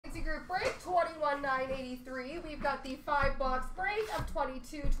$1,983. We've got the 5-box break of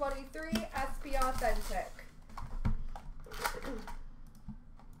 22-23 SP Authentic.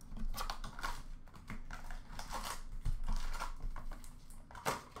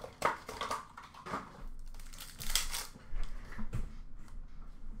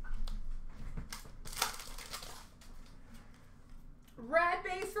 Red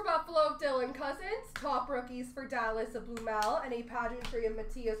base for Buffalo of Dylan Cousins. Top rookies for Dallas of Blumel. And a pageantry of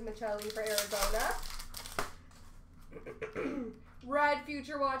Matias Michelli for Arizona. Red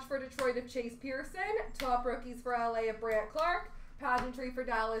future watch for Detroit of Chase Pearson. Top rookies for LA of Brant Clark. Pageantry for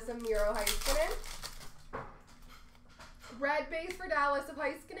Dallas of Miro Heiskanen. Red base for Dallas of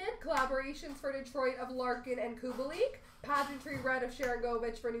Heiskanen. Collaborations for Detroit of Larkin and Kubalik. Pageantry red of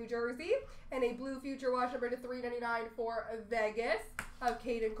Sharangovich for New Jersey. And a blue future watch number to $3.99 for Vegas of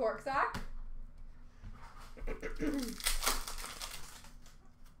Caden Korczak.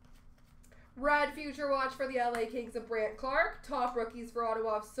 Red future watch for the LA Kings of Brant Clark. Top rookies for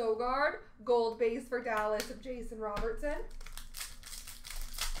Ottawa of Sogard. Gold base for Dallas of Jason Robertson.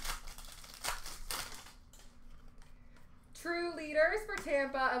 True leaders for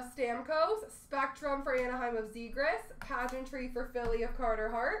Tampa of Stamkos. Spectrum for Anaheim of Zegras. Pageantry for Philly of Carter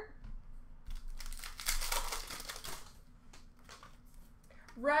Hart.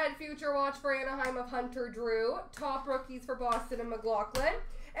 Red future watch for Anaheim of Hunter Drew. Top rookies for Boston of McLaughlin.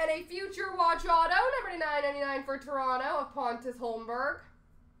 And a future watch auto, number to $9.99 for Toronto of Pontus Holmberg.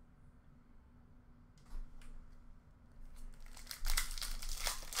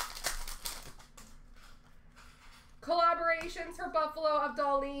 Collaborations for Buffalo of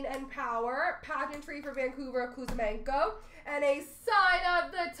Darlene and Power. Pageantry for Vancouver of Kuzmenko. And a sign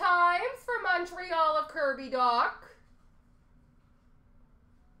of the times for Montreal of Kirby Dach.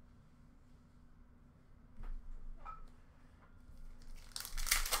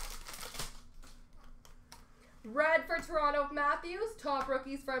 Red for Toronto of Matthews. Top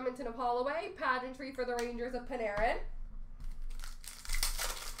rookies for Edmonton of Holloway. Pageantry for the Rangers of Panarin.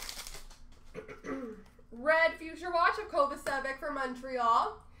 Red future watch of Kovacevic for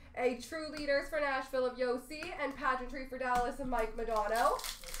Montreal. A true leaders for Nashville of Yossi. And pageantry for Dallas of Mike Modano.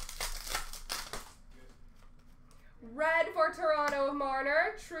 Red for Toronto of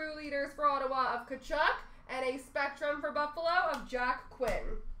Marner. True leaders for Ottawa of Kachuk. And a spectrum for Buffalo of Jack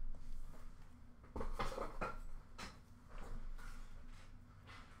Quinn.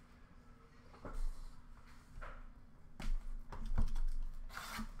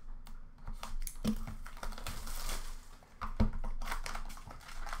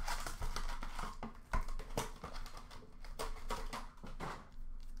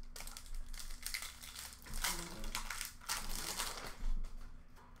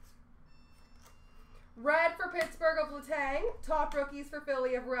 Red for Pittsburgh of Letang. Top rookies for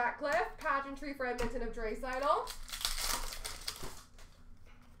Philly of Ratcliffe. Pageantry for Edmonton of Draisaitl.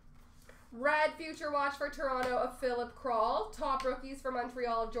 Red future watch for Toronto of Philip Kral. Top rookies for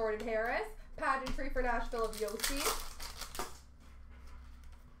Montreal of Jordan Harris. Pageantry for Nashville of Yossi.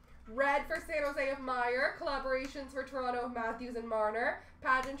 Red for San Jose of Meyer. Collaborations for Toronto of Matthews and Marner.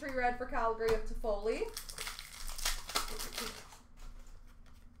 Pageantry red for Calgary of Toffoli.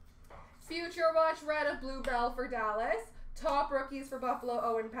 Future watch red of Bluebell for Dallas. Top rookies for Buffalo,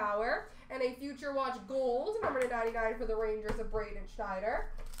 Owen Power. And a future watch gold, number to $99 for the Rangers of Braden Schneider.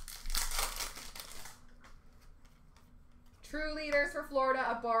 True leaders for Florida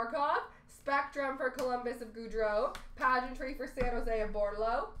of Barkov. Spectrum for Columbus of Goudreau. Pageantry for San Jose of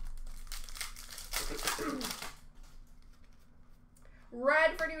Bordelot.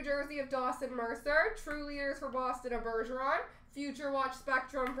 Red for New Jersey of Dawson Mercer. True leaders for Boston of Bergeron. Future watch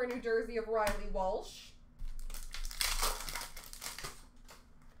spectrum for New Jersey of Riley Walsh.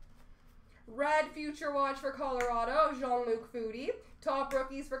 Red future watch for Colorado of Jean-Luc Foudy. Top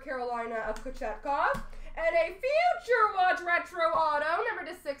rookies for Carolina of Kochetkov. And a future watch retro auto,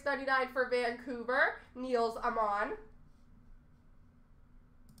 number to $6.99 for Vancouver, Niels Amon.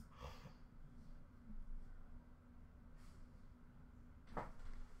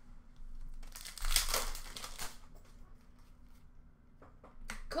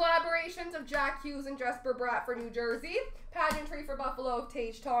 Collaborations of Jack Hughes and Jesper Bratt for New Jersey. Pageantry for Buffalo of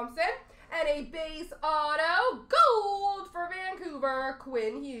Tage Thompson. And a base auto gold for Vancouver,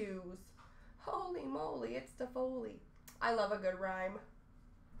 Quinn Hughes. Holy moly, it's Toffoli. I love a good rhyme.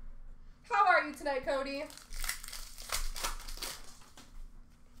 How are you tonight, Cody?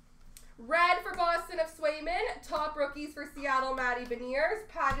 Red for Boston of Swayman. Top rookies for Seattle, Matty Beniers.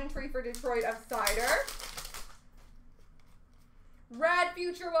 Pageantry for Detroit of Sider. Red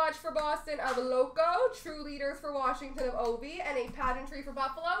future watch for Boston of Loco. True leaders for Washington of Ovi. And a pageantry for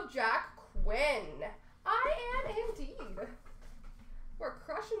Buffalo, Jack Quinn. I am indeed. We're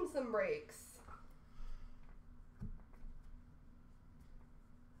crushing some breaks.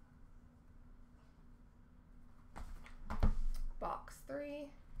 Box 3.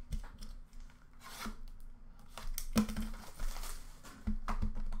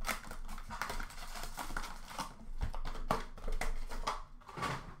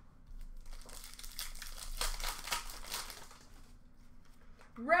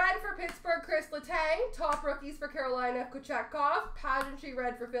 Red for Pittsburgh, Chris Letang. Top rookies for Carolina, Kochetkov. Pageantry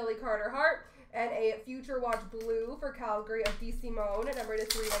red for Philly, Carter Hart. And a Future Watch blue for Calgary of DeSimone at number to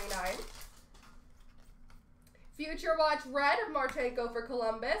 399. Future Watch red of Marchenko for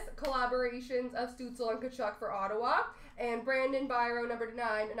Columbus. Collaborations of Stutzel and Kachuk for Ottawa. And Brandon Byro, number to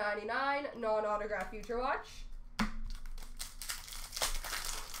 999. Non-autograph Future Watch.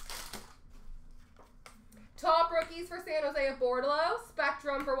 Top rookies for San Jose of Bordelot.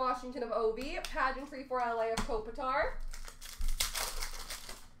 Spectrum for Washington of Ovi. Pageantry for LA of Kopitar.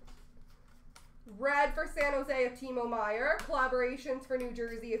 Red for San Jose of Timo Meier. Collaborations for New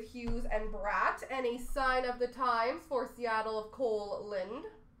Jersey of Hughes and Bratt. And a Sign of the Times for Seattle of Cole Lind.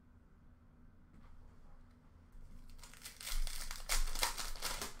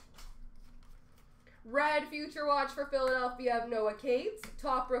 Red Future Watch for Philadelphia of Noah Cates.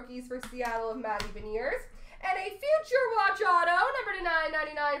 Top rookies for Seattle of Matty Beniers. And a Future Watch auto, number to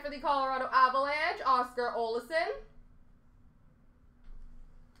 999 for the Colorado Avalanche, Oscar Olesen.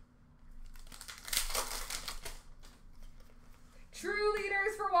 True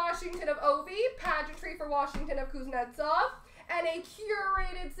Leaders for Washington of Ovi, Pageantry for Washington of Kuznetsov. And a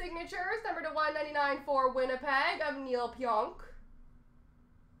Curated Signatures, number to 199 for Winnipeg of Neil Pionk.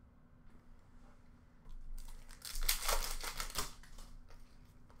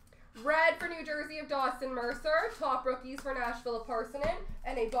 Red for New Jersey of Dawson Mercer. Top rookies for Nashville of Parsonen.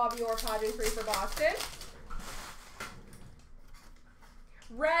 And a Bobby Orr Pageantry for Boston.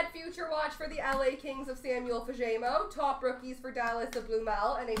 Red Future Watch for the LA Kings of Samuel Fajemo. Top rookies for Dallas of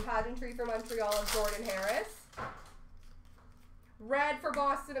Blumel. And a Pageantry for Montreal of Jordan Harris. Red for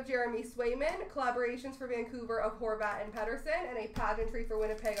Boston of Jeremy Swayman. Collaborations for Vancouver of Horvat and Pedersen. And a Pageantry for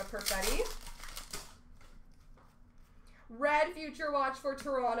Winnipeg of Perfetti. Red Future Watch for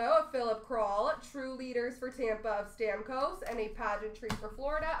Toronto of Philip Kral. True Leaders for Tampa of Stamkos. And a Pageantry for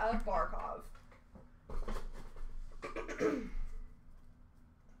Florida of Barkov.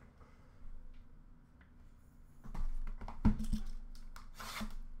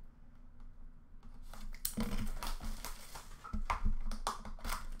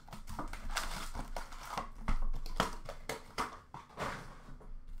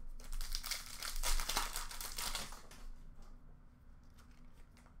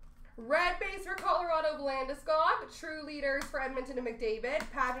 Red base for Colorado of Landeskog. True Leaders for Edmonton of McDavid.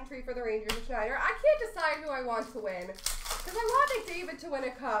 Pageantry for the Rangers of Schneider. I can't decide who I want to win. Because I want McDavid to win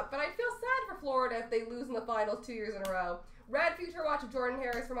a cup, but I feel sad for Florida if they lose in the finals 2 years in a row. Red Future Watch of Jordan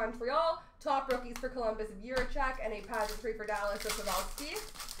Harris for Montreal. Top rookies for Columbus of Juracek. And a Pageantry for Dallas of Pavelski.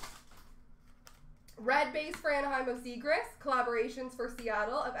 Red base for Anaheim of Zegras. Collaborations for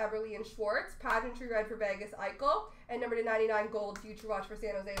Seattle of Everly and Schwartz. Pageantry red for Vegas Eichel. And number to 99 gold Future Watch for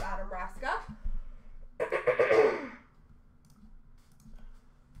San Jose of Adam Raska.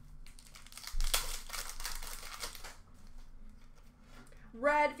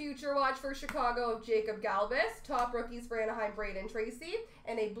 Red Future Watch for Chicago of Jacob Galvis. Top rookies for Anaheim Braden Tracy.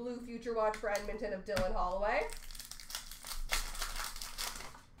 And a blue Future Watch for Edmonton of Dylan Holloway.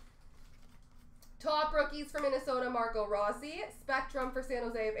 Top rookies for Minnesota, Marco Rossi. Spectrum for San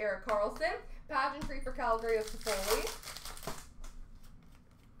Jose of Erik Karlsson. Pageantry for Calgary of Toffoli.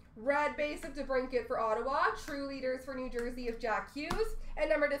 Red base of DeBrincat for Ottawa. True Leaders for New Jersey of Jack Hughes. And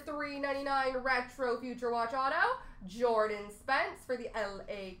number to 399 Retro Future Watch auto, Jordan Spence for the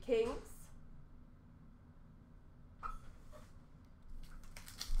LA Kings.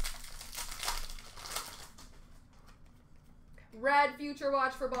 Red Future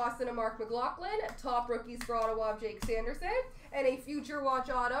Watch for Boston of Mark McLaughlin. Top rookies for Ottawa of Jake Sanderson. And a Future Watch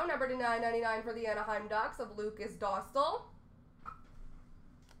auto, number to 999 for the Anaheim Ducks of Lucas Dostal.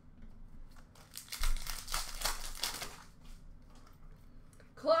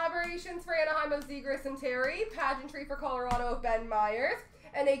 Collaborations for Anaheim of Zegras and Terry. Pageantry for Colorado of Ben Myers.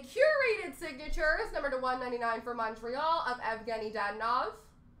 And a Curated Signatures, number to 199 for Montreal of Evgeny Dadonov.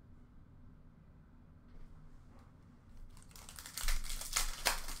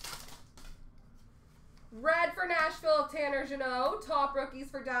 Red for Nashville of Tanner Jeannot. Top rookies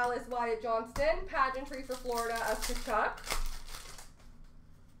for Dallas, Wyatt Johnston. Pageantry for Florida of Tkachuk.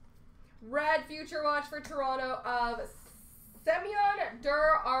 Red Future Watch for Toronto of Semyon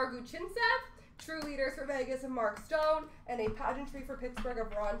Arguchintsev, True Leaders for Vegas of Mark Stone, and a pageantry for Pittsburgh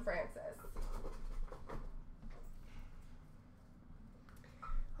of Ron Francis.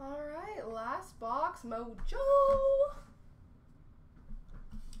 All right, last box, Mojo.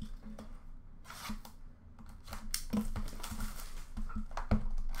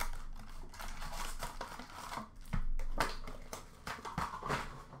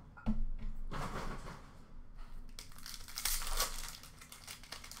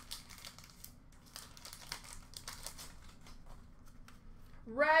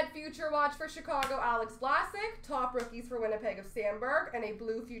 Red Future Watch for Chicago, Alex Vlasic. Top rookies for Winnipeg of Sandberg. And a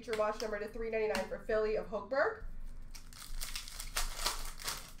blue Future Watch number to 399 for Philly of Hochberg.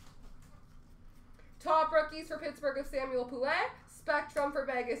 Top rookies for Pittsburgh of Samuel Poulet. Spectrum for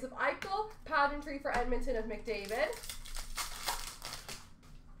Vegas of Eichel. Pageantry for Edmonton of McDavid.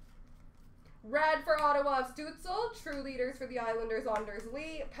 Red for Ottawa of Stutzel. True Leaders for the Islanders, Anders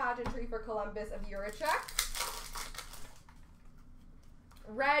Lee. Pageantry for Columbus of Juracek.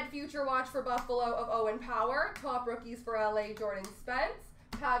 Red Future Watch for Buffalo of Owen Power. Top rookies for LA, Jordan Spence.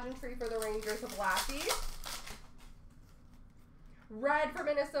 Pageantry for the Rangers of Laffey. Red for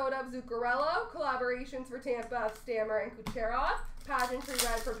Minnesota of Zuccarello. Collaborations for Tampa of Stammer and Kucherov. Pageantry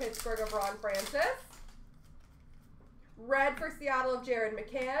red for Pittsburgh of Ron Francis. Red for Seattle of Jared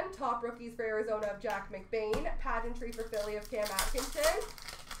McCann. Top rookies for Arizona of Jack McBain. Pageantry for Philly of Cam Atkinson.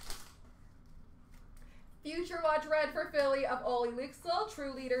 Future Watch red for Philly of Ollie Lixel.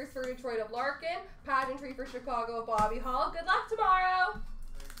 True Leaders for Detroit of Larkin. Pageantry for Chicago of Bobby Hall. Good luck tomorrow.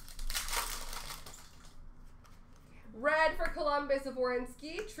 Red for Columbus of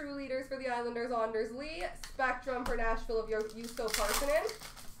Wierenski. True Leaders for the Islanders, Anders Lee. Spectrum for Nashville of Juuso Parssinen.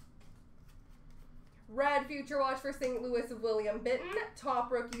 Red Future Watch for St. Louis of William Bitton.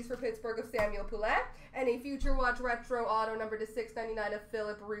 Top rookies for Pittsburgh of Samuel Poulet. And a Future Watch Retro Auto number to 699 of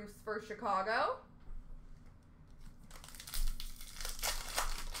Philip Roos for Chicago.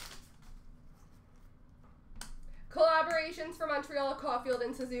 Collaborations for Montreal of Caulfield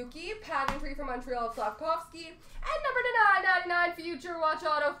and Suzuki. Pageantry for Montreal of Slavkovsky. And number to 999 Future Watch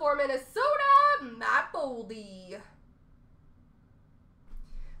Auto for Minnesota, Matt Boldy.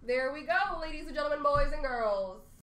 There we go, ladies and gentlemen, boys and girls.